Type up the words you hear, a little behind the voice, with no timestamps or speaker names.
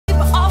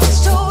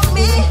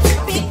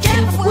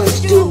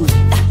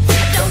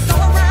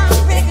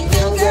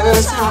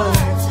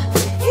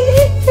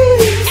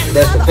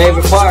the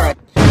favorite part.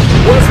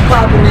 What's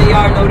poppin', man?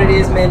 Y'all know what it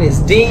is, man. It's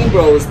Dean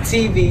Bros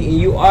TV, and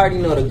you already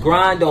know the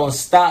grind don't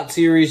stop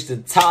till you reach the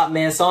top,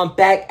 man. So I'm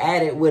back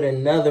at it with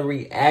another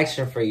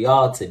reaction for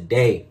y'all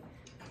today.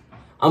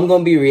 I'm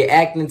gonna be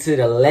reacting to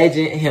the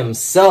legend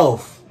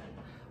himself,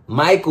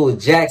 Michael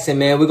Jackson,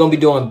 man. We're gonna be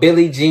doing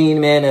Billie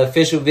Jean, man, the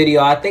official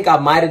video. I think I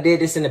might have did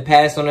this in the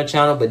past on the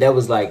channel, but that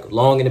was like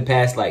long in the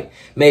past, like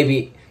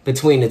maybe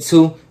between the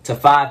 2,000 to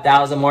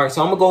 5,000 mark.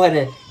 So I'm gonna go ahead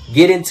and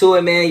get into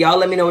it, man. Y'all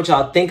let me know what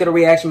y'all think of the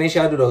reaction. Make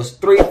sure y'all do those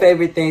 3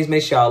 favorite things.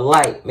 Make sure y'all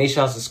like, make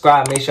sure y'all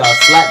subscribe, make sure y'all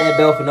slap that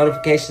bell for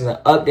notifications and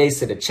updates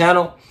to the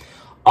channel.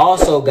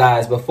 Also,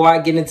 guys, before I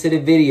get into the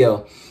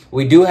video,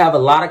 we do have a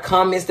lot of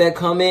comments that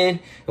come in,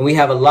 and we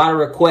have a lot of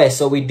requests.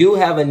 So we do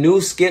have a new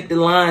skip the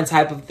line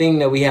type of thing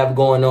that we have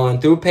going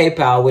on through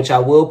PayPal, which I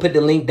will put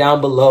the link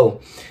down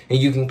below. And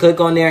you can click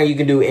on there and you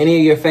can do any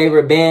of your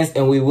favorite bands,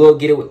 and we will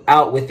get it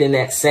out within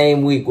that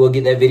same week. We'll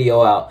get that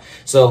video out.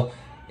 So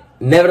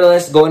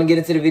nevertheless, go ahead and get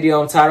into the video.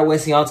 I'm tired of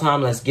wasting y'all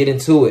time. Let's get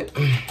into it.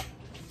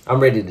 I'm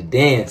ready to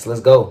dance.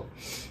 Let's go.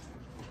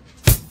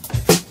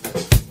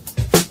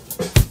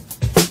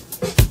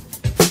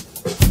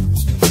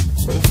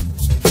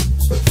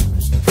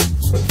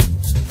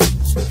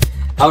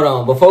 Hold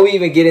on, before we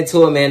even get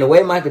into it, man, the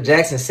way Michael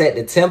Jackson set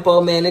the tempo,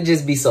 man, it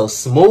just be so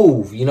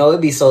smooth. You know, it'd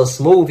be so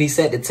smooth. He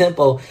set the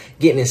tempo,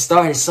 getting it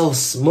started so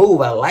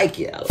smooth. I like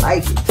it. I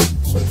like it.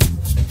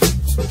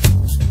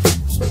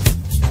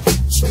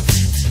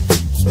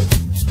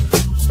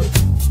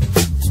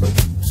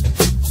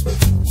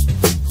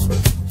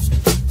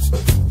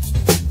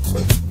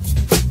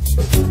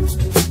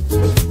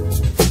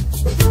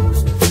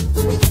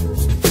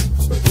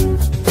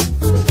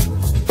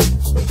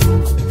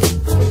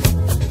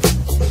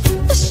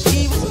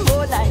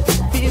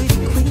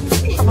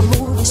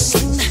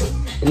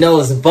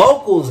 Those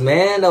vocals,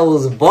 man,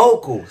 those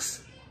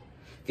vocals.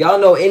 If y'all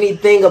know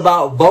anything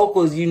about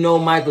vocals, you know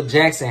Michael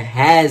Jackson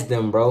has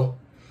them, bro.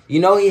 You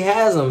know he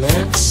has them,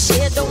 man.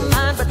 Shit, don't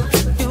mind, but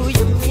do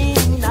you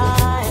mean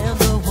I am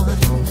the one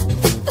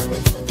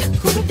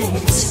who would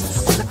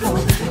dance on the floor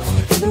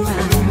in the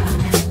round?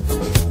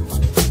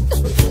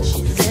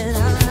 She said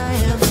I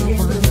am the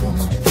one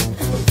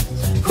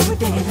who would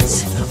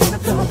dance on the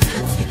floor in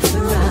the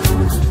round.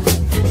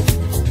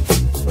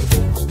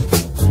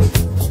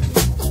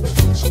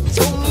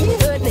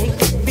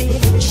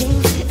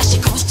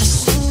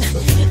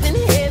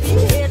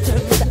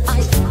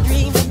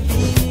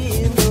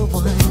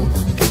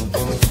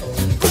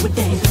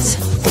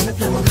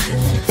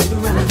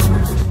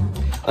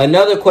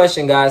 Another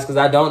question, guys, because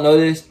I don't know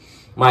this.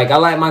 Mike, I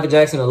like Michael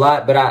Jackson a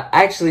lot, but I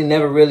actually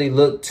never really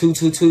looked too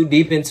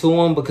deep into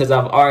him because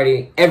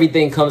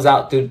everything comes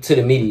out to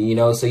the media, you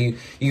know. So you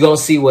gonna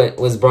see what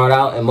was brought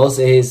out, and most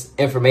of his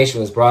information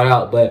was brought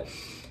out. But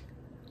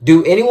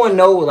do anyone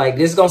know, like,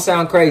 this is gonna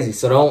sound crazy,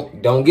 so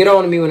don't get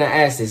on to me when I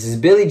ask this. Is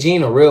Billie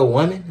Jean a real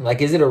woman?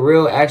 Like, is it a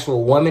real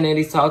actual woman that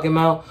he's talking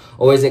about,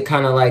 or is it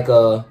kind of like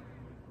a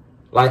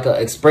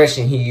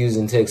expression he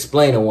using to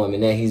explain a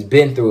woman that he's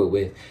been through it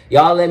with?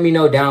 Y'all let me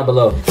know down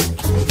below.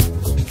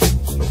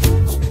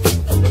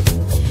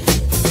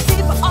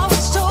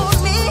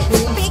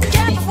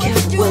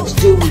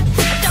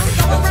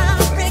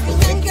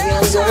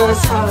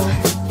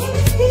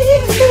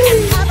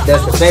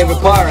 That's the favorite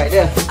part right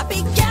there.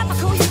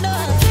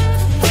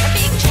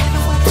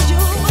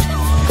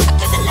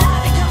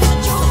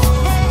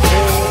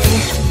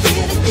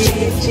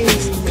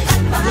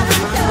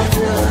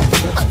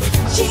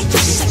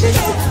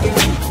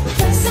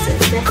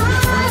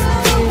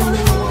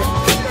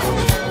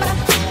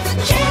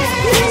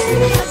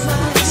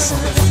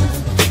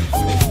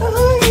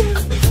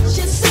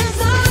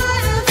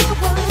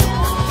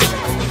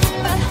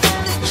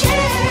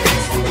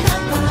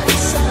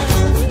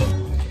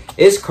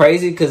 It's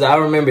crazy because I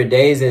remember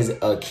days as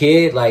a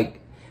kid, like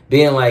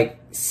being like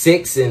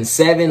 6 and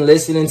 7,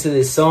 listening to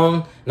this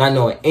song, not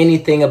knowing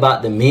anything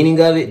about the meaning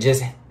of it,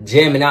 just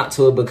jamming out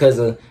to it because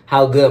of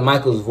how good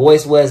Michael's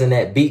voice was and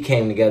that beat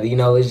came together. You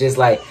know, it's just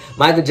like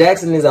Michael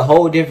Jackson is a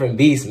whole different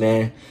beast,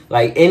 man.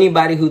 Like,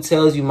 anybody who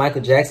tells you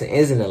Michael Jackson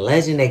isn't a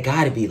legend, they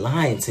gotta be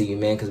lying to you,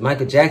 man, because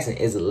Michael Jackson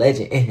is a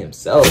legend in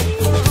himself.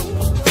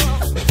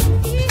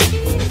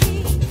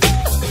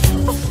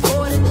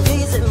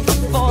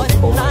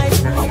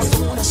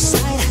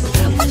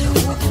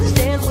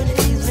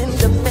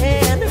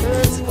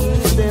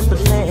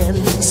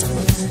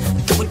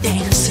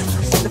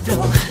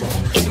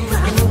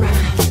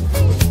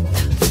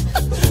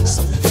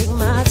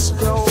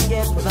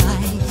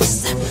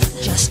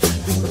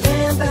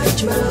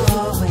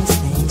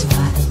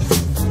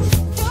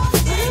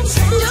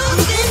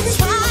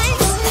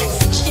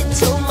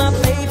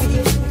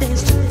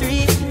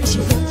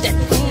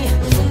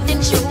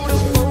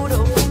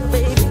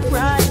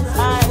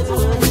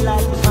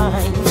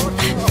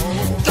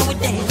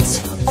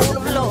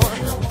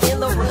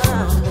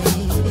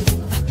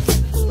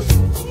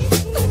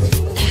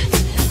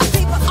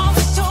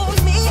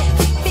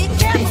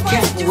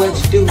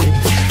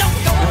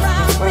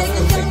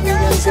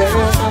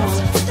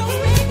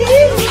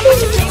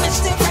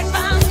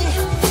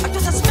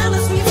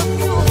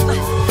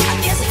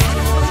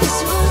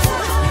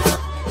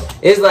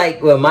 It's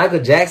like with Michael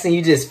Jackson,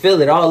 you just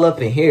feel it all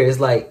up in here. It's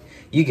like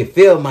you can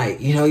feel Mike,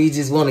 you know, you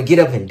just want to get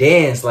up and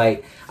dance.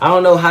 Like, I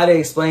don't know how to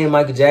explain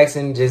Michael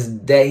Jackson,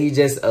 just that he's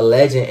just a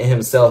legend in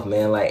himself,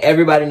 man. Like,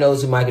 everybody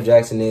knows who Michael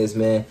Jackson is,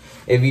 man.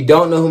 If you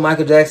don't know who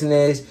Michael Jackson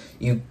is,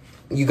 you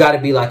got to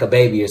be like a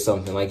baby or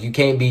something. Like, you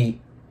can't be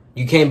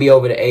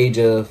over the age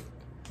of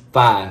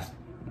 5,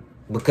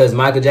 because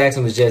Michael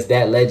Jackson was just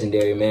that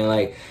legendary, man.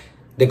 Like,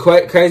 the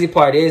crazy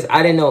part is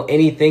I didn't know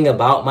anything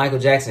about Michael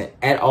Jackson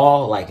at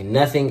all, like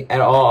nothing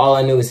at all. All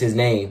I knew was his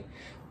name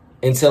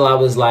until I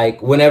was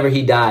like, whenever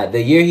he died.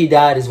 The year he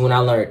died is when I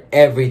learned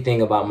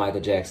everything about Michael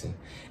Jackson.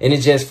 And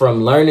it's just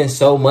from learning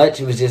so much,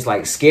 it was just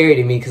like scary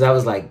to me, because I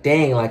was like,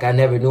 dang, like I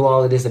never knew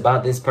all of this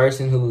about this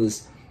person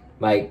who's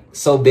like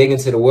so big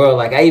into the world.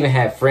 Like, I even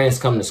had friends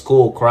come to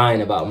school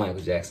crying about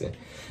Michael Jackson.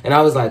 And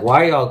I was like,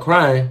 why are y'all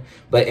crying?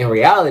 But in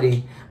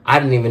reality, I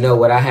didn't even know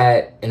what I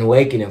had in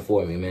awakening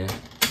for me, man.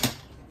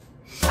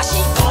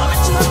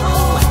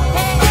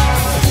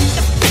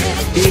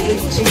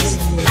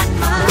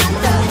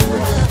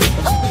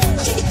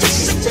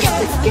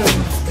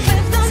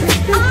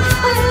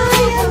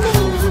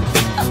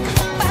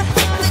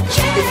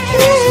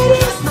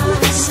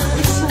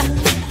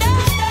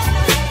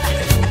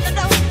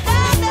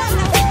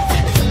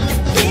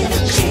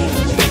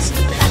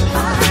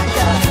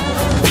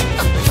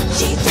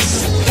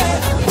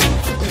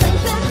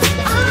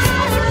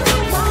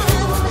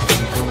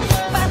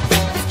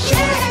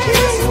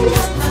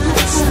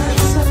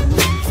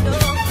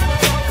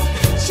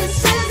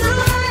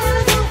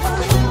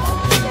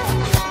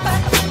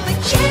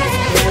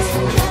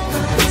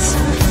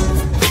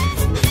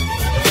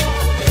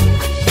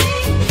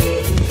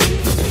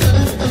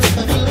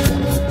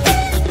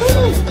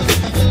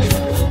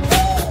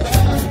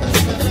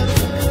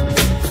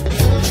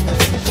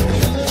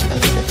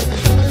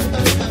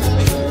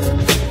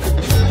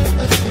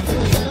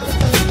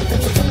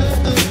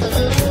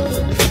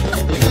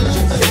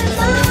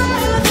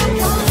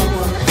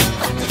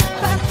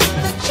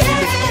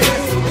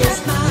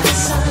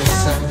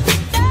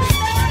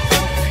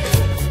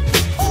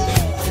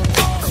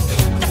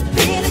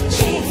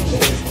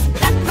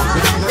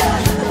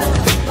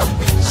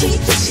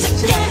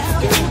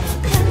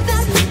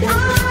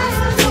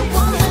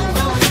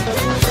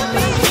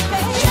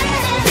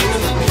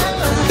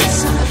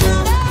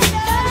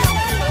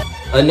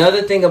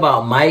 Another thing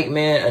about Mike,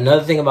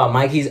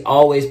 man, he's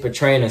always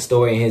portraying a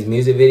story in his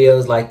music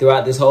videos. Like,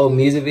 throughout this whole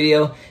music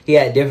video, he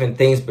had different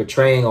things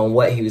portraying on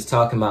what he was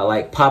talking about,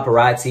 like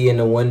paparazzi in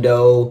the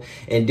window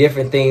and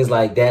different things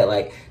like that.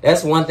 Like,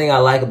 that's one thing I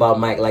like about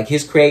Mike. Like,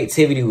 his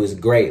creativity was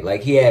great.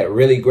 Like, he had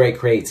really great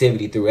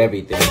creativity through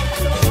everything.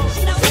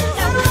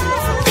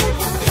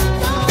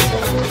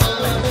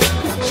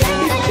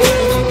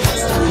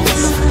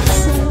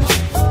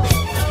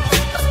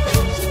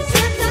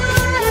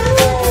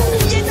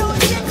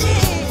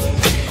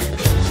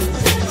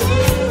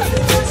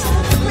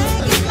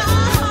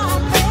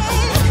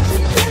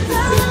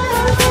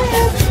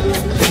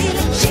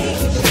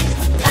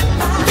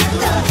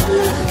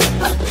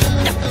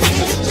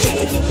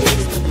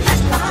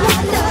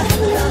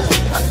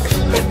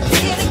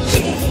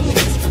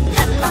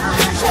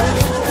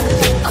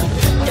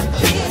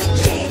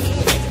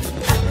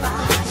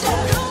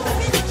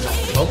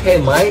 Okay,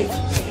 Mike.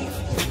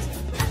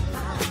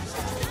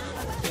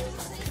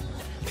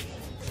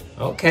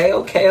 Okay,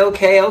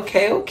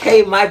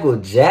 Michael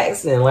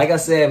Jackson. Like I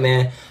said,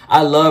 man,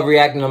 I love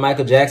reacting to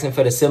Michael Jackson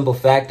for the simple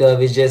fact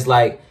of it's just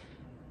like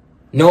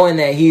knowing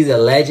that he's a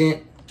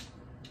legend.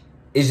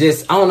 It's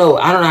just, I don't know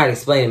how to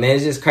explain it, man.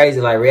 It's just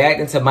crazy. Like,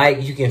 reacting to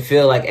Mike, you can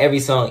feel like every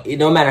song,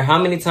 no matter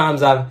how many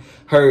times I've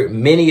heard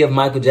many of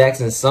Michael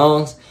Jackson's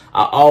songs,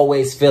 I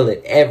always feel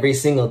it every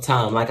single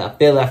time. Like, I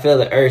feel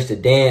the urge to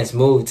dance,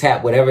 move,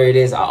 tap, whatever it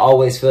is. I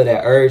always feel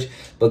that urge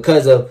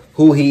because of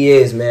who he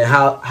is, man.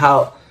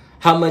 How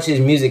much his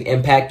music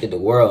impacted the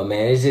world,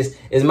 man.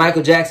 It's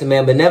Michael Jackson,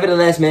 man. But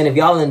nevertheless, man, if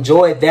y'all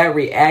enjoyed that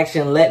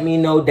reaction, let me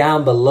know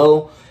down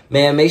below.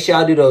 Man, make sure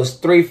y'all do those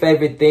 3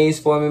 favorite things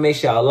for me. Make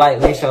sure y'all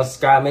like, make sure y'all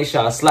subscribe, make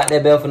sure y'all slap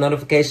that bell for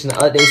notification and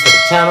updates to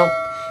the channel.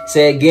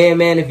 Say again,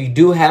 man, if you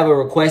do have a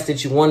request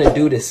that you want to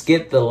do to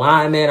skip the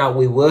line, man,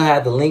 we will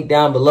have the link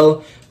down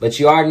below. But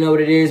you already know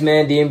what it is,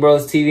 man.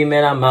 𝐷𝐿𝐼𝐋𝐓𝐻,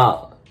 man. I'm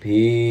out.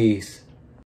 Peace.